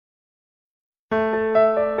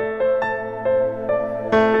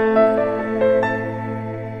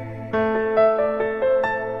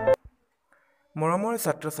মৰমৰ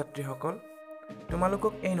ছাত্ৰ-ছাত্ৰীসকল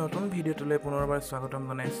তোমালোকক এই নতুন ভিডিঅ'টোলৈ পুনৰবাৰ স্বাগতম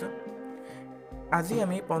জনাইছো। আজি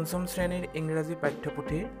আমি পঞ্চম শ্ৰেণীৰ ইংৰাজী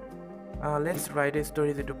পাঠ্যপুথিৰ লেটছ ৰাইট এ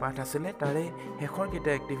ষ্টৰী যেটো পাঠ আছিল তাৰে শেষৰ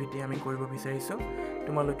কিটা এক্টিভিটি আমি কৰিব বিচাৰিছো।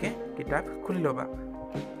 তোমালোকে কিতাপ খুলি লবা,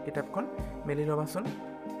 কিতাপখন মেলি লবাচোন।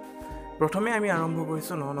 প্ৰথমে আমি আৰম্ভ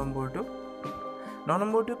কৰিছো 9 নম্বৰটো। 9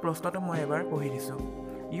 নম্বৰটো প্ৰশ্নটো মই এবাৰ পঢ়ি দিছো।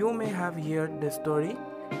 You may have heard the story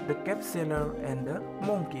The Cave Sailor and the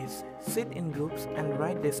Monkeys. Sit in groups and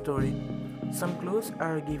write the story. Some clues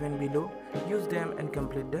are given below. Use them and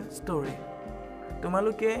complete the story.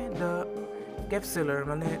 তোমালোকে The Cave Sailor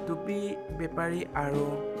মানে টুপি বেপাৰী আৰু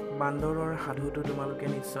বান্দৰৰ সাধুটো তোমালোকে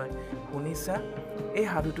নিশ্চয় শুনিছা। এই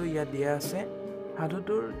সাধুটো ইয়াত দিয়া আছে।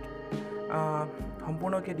 সাধুটোৰ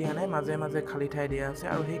সম্পূৰ্ণকৈ দিয়া নাই, মাজে মাজে খালী ঠাই দিয়া আছে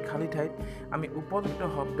আৰু সেই খালী ঠাইত আমি উপযুক্ত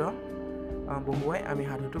শব্দ বহুৱাই আমি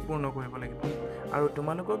সাধুটো পূৰ্ণ কৰিব লাগিব। আৰু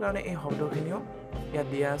তোমালোকৰ কাৰণে এই শব্দখিনিও ইয়াত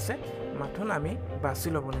দিয়া আছে, মাথোন আমি বাছি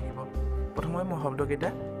ল'ব লাগিব। প্ৰথমে মই শব্দকেইটা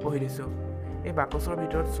পঢ়ি দিছোঁ। এই বাকচৰ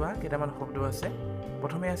ভিতৰত চোৱা কেইটামান শব্দ আছে।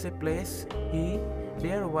 প্ৰথমে আছে place, he,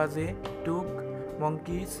 there was a, টুক,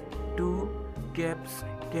 মংকিজ, two, caps,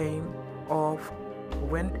 chemo, of,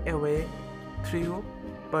 went away, থ্ৰিউ,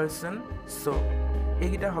 person, চ'।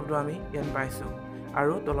 এইকেইটা শব্দ আমি ইয়াত পাইছোঁ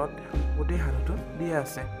আৰু তলত গোটেই সাধুটো দিয়া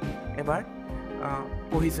আছে। এবাৰ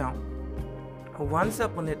পঢ়ি চাওঁ। Once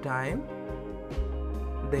upon a time,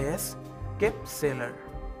 this cave sailor,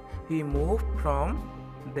 he moved from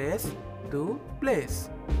this to place.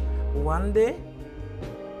 One day,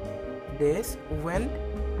 this went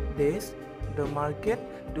this the market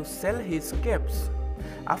to sell his caps.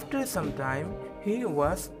 After some time, he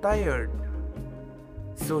was tired,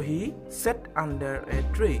 so he sat under a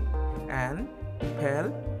tree and fell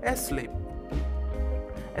asleep.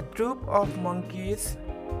 A troop of monkeys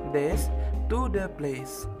dashed to the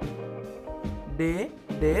place. They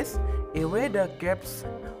dashed away the caps.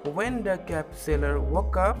 When the cap sailor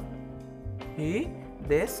woke up, he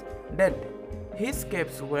dashed dead. His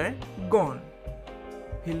caps were gone.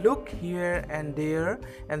 He looked here and there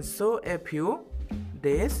and saw a few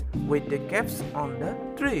days with the caps on the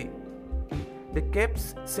tree. The cap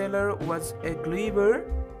sailor was a clever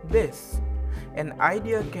dash. An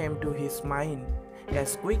idea came to his mind as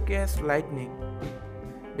quick as lightning.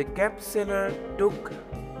 The cap sailor took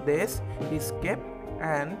his cap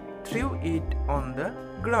and threw it on the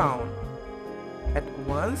ground. At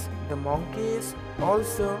once the monkeys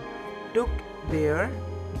also took their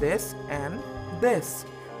dash and dashed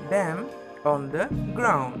them on the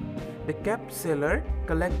ground. The cap sailor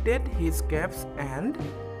collected his caps and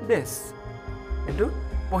dashed. এটো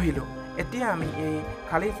পঢ়িলো। এতিয়া আমি এই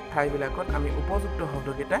খালি ঠাইবিলাকত আমি উপযুক্ত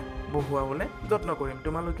শব্দকেইটা বহুৱাবলৈ যত্ন কৰিম।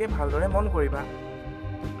 তোমালোকে ভালদৰে মন কৰিবা।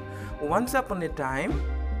 Once upon a time,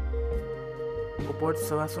 ওপৰত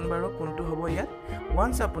চোৱাচোন বাৰু কোনটো হ'ব ইয়াত।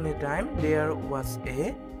 Once upon a time, there was a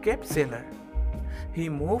cave sailor. He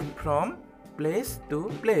moved from place to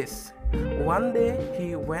place. One day, he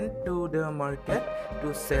went to the market to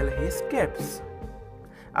sell his caps.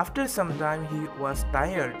 After some time, he was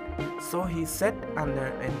tired, so he sat under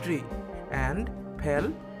a tree and fell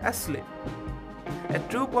asleep. A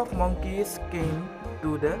troop of monkeys came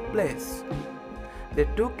to the place. They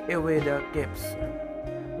took away the caps.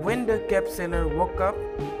 When the cap sailor woke up,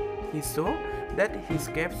 he saw that his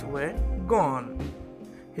caps were gone.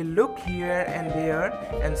 He looked here and there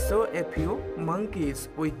and saw a few monkeys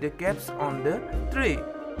with the caps on the tree.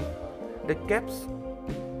 The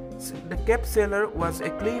cap sailor was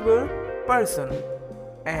a clever person.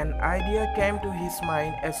 An idea came to his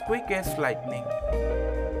mind as quick as lightning.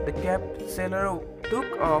 The cap sailor took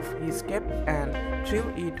off his cap and threw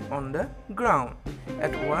it on the ground.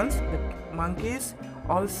 At once, the monkeys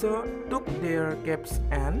also took their caps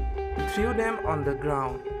and threw them on the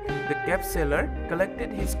ground. The cap sailor collected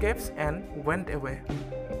his caps and went away.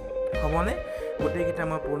 হ'বনে? গোটেইকেইটা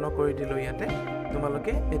মই পূৰ্ণ কৰি দিলোঁ ইয়াতে।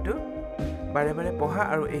 তোমালোকে এইটো বাৰে বাৰে পঢ়া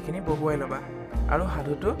আৰু এইখিনি বহুৱাই ল'বা। আৰু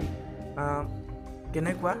সাধুটো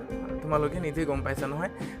কেনেকুৱা তোমালোকে নিজে গম পাইছা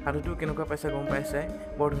নহয়। সাধুটো কেনেকুৱা পাইছা গম পাইছাই,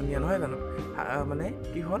 বৰ ধুনীয়া নহয় জানো। মানে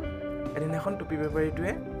কি হ'ল, এদিন এখন টুপি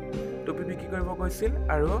বেপাৰীটোৱে টুপি বিক্ৰী কৰিব গৈছিল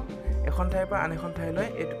আৰু এখন ঠাইৰ পৰা আন এখন ঠাইলৈ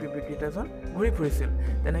এই টুপি বিক্ৰেতাজন ঘূৰি ফুৰিছিল।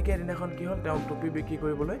 তেনেকৈ এদিন এখন কি হ'ল, তেওঁ টুপি বিক্ৰী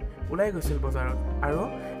কৰিবলৈ ওলাই গৈছিল বজাৰত আৰু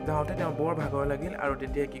যাওঁতে তেওঁ বৰ ভাগৰ লাগিল আৰু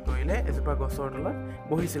তেতিয়া কি কৰিলে, এজোপা গছৰ তলত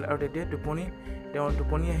বহিছিল আৰু তেতিয়া তেওঁৰ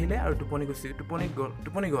টোপনি আহিলে আৰু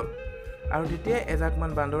টোপনি গ'ল আৰু তেতিয়া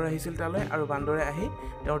এজাকমান বান্দৰ আহিছিল তালৈ আৰু বান্দৰে আহি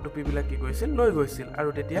তেওঁৰ টুপিবিলাক কি কৰিছিল, লৈ গৈছিল। আৰু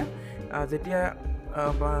তেতিয়া যেতিয়া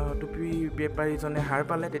টুপি বেপাৰীজনে হাৰ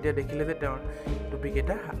পালে তেতিয়া দেখিলে যে তেওঁৰ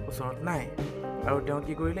টুপিকেইটা ওচৰত নাই। আৰু তেওঁ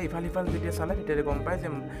কি কৰিলে ইফাল সিফাল যেতিয়া চালে তেতিয়া গম পায় যে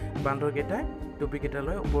বান্দৰকেইটাই টুপিকেইটা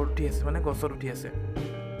লৈ ওপৰত উঠি আছে মানে গছত উঠি আছে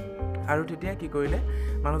আৰু তেতিয়া কি কৰিলে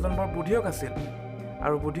মানুহজন বৰ বুদ্ধিয়ক আছিল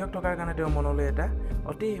আৰু বুদ্ধিয়ক থকাৰ কাৰণে তেওঁৰ মনলৈ এটা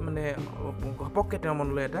অতি মানে ঘপককৈ তেওঁৰ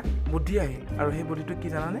মনলৈ এটা বুদ্ধি আহিল আৰু সেই বুদ্ধিটো কি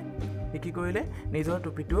জানানে সি কি কৰিলে নিজৰ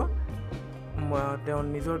টুপিটো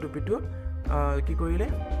কি কৰিলে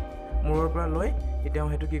মূৰৰ পৰা লৈ তেওঁ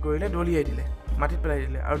সেইটো কি কৰিলে দলিয়াই দিলে মাটিত পেলাই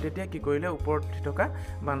দিলে আৰু তেতিয়া কি কৰিলে ওপৰত উঠি থকা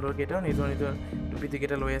বান্দৰকেইটাও নিজৰ টুপি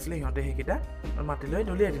যিকেইটা লৈ আছিলে সিহঁতে সেইকেইটা মাটিলৈ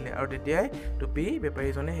দলিয়াই দিলে আৰু তেতিয়াই টুপি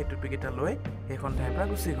বেপাৰীজনে সেই টুপিকেইটা লৈ সেইখন ঠাইৰ পৰা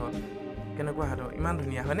গুচি গ'ল কেনেকুৱা সাধু ইমান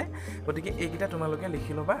ধুনীয়া হয়নে গতিকে এইকেইটা তোমালোকে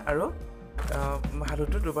লিখি ল'বা আৰু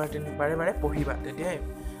সাধুটো বাৰে বাৰে পঢ়িবা তেতিয়াই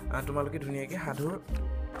তোমালোকে ধুনীয়াকৈ সাধুৰ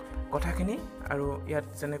কথাখিনি আৰু ইয়াত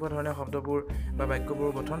যেনেকুৱা ধৰণে শব্দবোৰ বা বাক্যবোৰ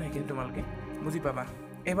গঠন সেইখিনি তোমালোকে বুজি পাবা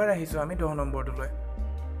এবাৰ আহিছোঁ আমি 10 নম্বৰটোলৈ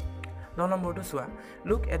 10 নম্বৰটো চোৱা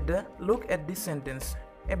লুক এট দিছ চেণ্টেন্স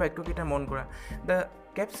এই বাক্যকেইটা মন কৰা the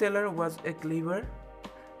cave সেলাৰ was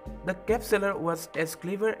as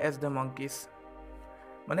cleaver as the মংকিজ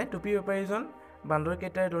মানে টুপি বেপাৰীজন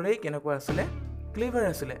বান্দৰকেইটাৰ দৰেই কেনেকুৱা আছিলে ক্লিভাৰ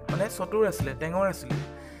আছিলে মানে চতুৰ আছিলে টেঙৰ আছিলে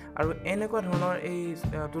আৰু এনেকুৱা ধৰণৰ এই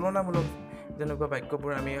তুলনামূলক যেনেকুৱা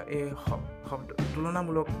বাক্যবোৰ আমি এই শব্দ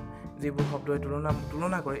তুলনামূলক যিবোৰ শব্দই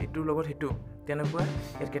তুলনা কৰে ইটোৰ লগত সিটো তেনেকুৱা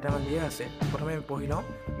ইয়াত কেইটামান দিয়া আছে প্ৰথমে আমি পঢ়ি লওঁ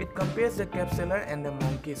it কম্পেয়াৰ্ছ the cave সেলাৰ and the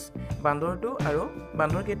মংকিজ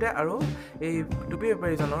বান্দৰকেইটা আৰু এই টুপি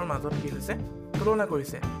বেপাৰীজনৰ মাজত কি হৈছে তুলনা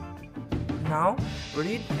কৰিছে নাও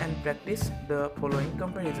read and practice the following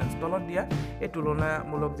কম্পেৰিজনছ তলত দিয়া এই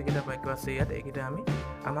তুলনামূলক যিকেইটা বাক্য আছে ইয়াত এইকেইটা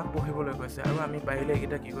আমাক পঢ়িবলৈ কৈছে আৰু আমি পাৰিলে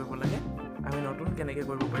এইকেইটা কি কৰিব লাগে আমি নতুন কেনেকৈ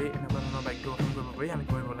কৰিব পাৰি এনেকুৱা ধৰণৰ বাক্য গঠন কৰিব পাৰি আমি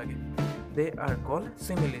কৰিব লাগে দে আৰ কল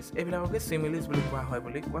চিমিলিজ এইবিলাককে চিমিলিজ বুলি কোৱা হয়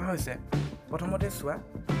বুলি কোৱা হৈছে প্ৰথমতে চোৱা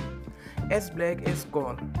এজ ব্লেক এজ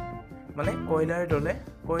কল মানে কয়লাৰ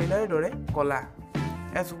দৰে কলা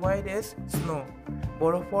এজ হোৱাইট এজ স্নো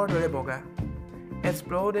বৰফৰ দৰে বগা এজ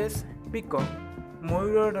ব্ৰড এজ পিকক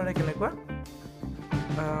ময়ূৰৰ দৰে কেনেকুৱা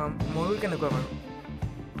ময়ূৰ কেনেকুৱা বাৰু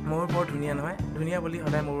ময়ূৰ বৰ ধুনীয়া নহয় ধুনীয়া বুলি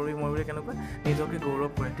সদায় ময়ূৰে কেনেকুৱা নিজকে গৌৰৱ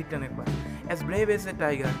কৰে ঠিক তেনেকুৱা as brave as a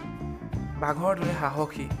tiger বাঘৰ দৰে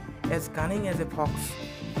সাহসী as cunning as a fox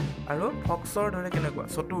আৰু ফক্সৰ দৰে কেনেকুৱা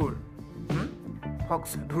চতুৰ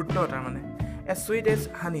ফক্স ধূৰ্ত তাৰমানে এজ চুইট এজ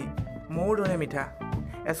হানি মৌৰ দৰে মিঠা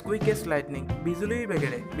এজ কুইক এজ লাইটনিং বিজুলী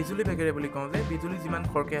বেগেৰে বুলি কওঁ যে বিজুলী যিমান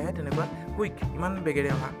খৰকৈ আহে তেনেকুৱা কুইক ইমান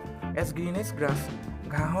বেগেৰে অহা এজ গ্ৰীণ এজ গ্ৰাছ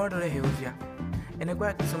ঘাঁহৰ দৰে সেউজীয়া এনেকুৱা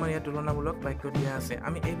কিছুমান ইয়াত তুলনামূলক বাক্য দিয়া আছে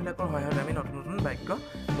আমি এইবিলাকৰ সহায়ত আমি নতুন নতুন বাক্য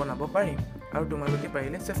বনাব পাৰিম আৰু তোমালোকে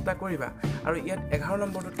পাৰিলে চেষ্টা কৰিবা আৰু ইয়াত 11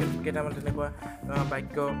 নম্বৰটোত কেইটামান তেনেকুৱা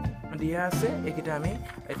বাক্য দিয়া আছে এইকেইটা আমি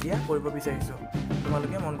এতিয়া কৰিব বিচাৰিছোঁ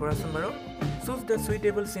তোমালোকে মন কৰাচোন বাৰু choose the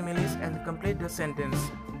suitable চিমিলিজ and complete the sentence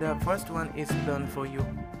the first one is done for U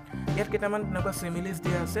ইয়াত কেইটামান তেনেকুৱা চিমিলিজ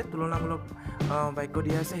দিয়া আছে তুলনামূলক বাক্য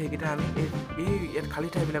দিয়া আছে সেইকেইটা আমি ইয়াত খালী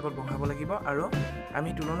ঠাইবিলাকত বহাব লাগিব আৰু আমি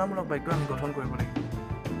তুলনামূলক বাক্য আমি গঠন কৰিব লাগিব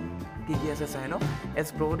কি কি আছে চাই লওঁ as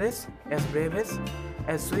broad as brave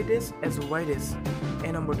as sweet as white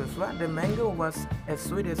এই নম্বৰটো চোৱা the mango was as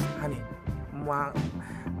sweet as হানি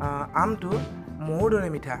আমটো মৌৰ দৰে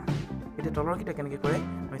মিঠা এতিয়া তলৰকেইটা কেনেকৈ কৰে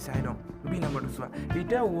আমি চাই লওঁ বি নম্বৰটো চোৱা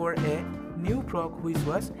ৰিটা ৱৰ a new frock which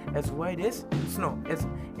was as white as snow'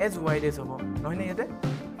 as white as হ'ব নহয়নে ইয়াতে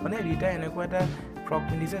মানে ৰিটা এনেকুৱা এটা ফ্ৰক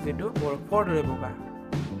পিন্ধিছে যিটো বৰফৰ দৰে বগা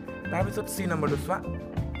তাৰপিছত চি নম্বৰটো চোৱা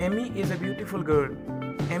Emi is a beautiful girl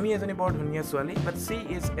Emi এজনী বৰ ধুনীয়া ছোৱালী বাট C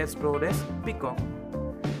is as broad as পিকক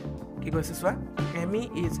কি কৈছে চোৱা Emi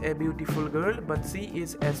is a beautiful girl but C is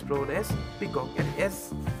as broad as পিকক এজ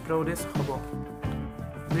ব্ৰড এজ হ'ব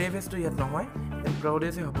ব্ৰেভ এজটো ইয়াত নহয় ব্ৰড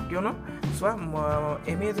এজে হ'ব কিয়নো চোৱা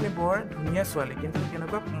এমি এজনী বৰ ধুনীয়া ছোৱালী কিন্তু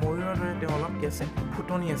কেনেকুৱা ময়ূৰৰ দৰে তেওঁ অলপ কি আছে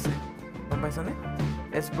ফুটনি আছে গম পাইছানে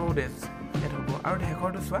এজ ব্ৰড এজ ইয়াত হ'ব আৰু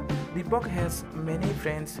শেষৰটো চোৱা দীপক হেজ মেনি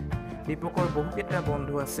ফ্ৰেণ্ডছ দীপকৰ বহুকেইটা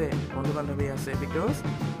বন্ধু বান্ধৱী আছে বিকজ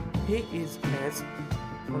হি ইজ এজ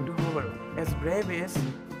কোনটো হ'ব বাৰু as brave as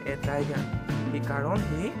a tiger কাৰণ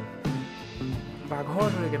সি বাঘৰ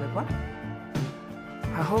দৰে কেনেকুৱা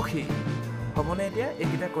সাহসী হ'বনে এতিয়া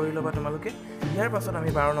এইকেইটা কৰি ল'বা তোমালোকে ইয়াৰ পাছত আমি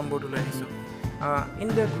 12 নম্বৰটোলৈ আহিছোঁ ইন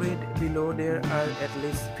দ্য গ্ৰিড বিল' দেৰ R at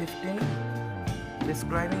list 15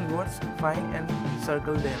 describing words find and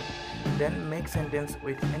circle them then make sentence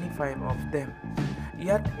with any 5 of them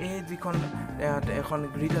ইয়াত এই যিখন এখন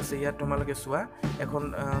গ্ৰিড আছে ইয়াত তোমালোকে চোৱা এখন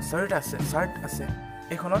চাৰ্ট আছে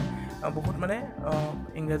এইখনত বহুত মানে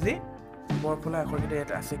ইংৰাজী বৰফলা আখৰকেইটা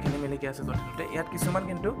ইয়াত আছে খেলি মেলিকৈ আছে যথেষ্ট ইয়াত কিছুমান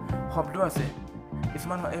কিন্তু শব্দ আছে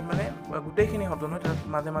কিছুমান মানে গোটেইখিনি শব্দ নহয় তাত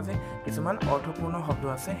মাজে মাজে কিছুমান অৰ্থপূৰ্ণ শব্দ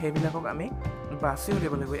আছে সেইবিলাকক আমি বাছি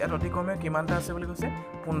উলিয়াব লাগিব ইয়াত অতি কমেও কিমানটা আছে বুলি কৈছে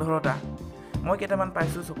 15টা মই কেইটামান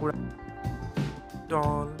পাইছোঁ চকুৰ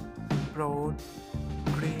তল broad,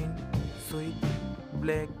 green, sweet,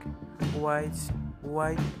 black,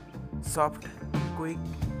 white, soft, quick,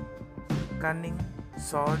 cunning,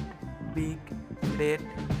 short, big, red,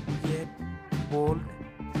 yet, bold,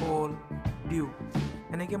 all, due.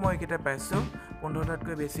 এনেকৈ মই এইকেইটা পাইছোঁ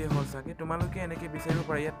 15টাতকৈ বেছি হ'ল চাগে তোমালোকে এনেকৈ বিচাৰিব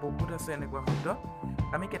পাৰা ইয়াত বহুত আছে এনেকুৱা শব্দ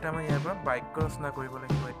আমি কেইটামান ইয়াৰ পৰা বাক্য ৰচনা কৰিব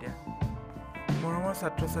লাগিব এতিয়া মৰমৰ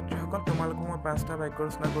ছাত্ৰ ছাত্ৰীসকল তোমালোকক মই 5টা বাক্য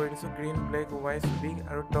ৰচনা কৰি দিছোঁ গ্ৰীণ ব্লেক হোৱাইট বিগ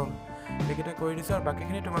আৰু টল এইকেইটা কৰি দিছোঁ আৰু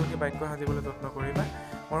বাকীখিনি তোমালোকে বাক্য সাজিবলৈ যত্ন কৰিবা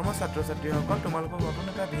মৰমৰ ছাত্ৰ ছাত্ৰীসকল তোমালোকক নতুন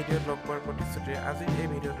এটা ভিডিঅ'ত লগ পোৱাৰ প্ৰতিশ্ৰুতিৰে আজি এই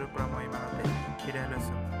ভিডিঅ'টোৰ পৰা মই ইমানতে বিদায়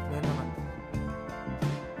লৈছোঁ ধন্যবাদ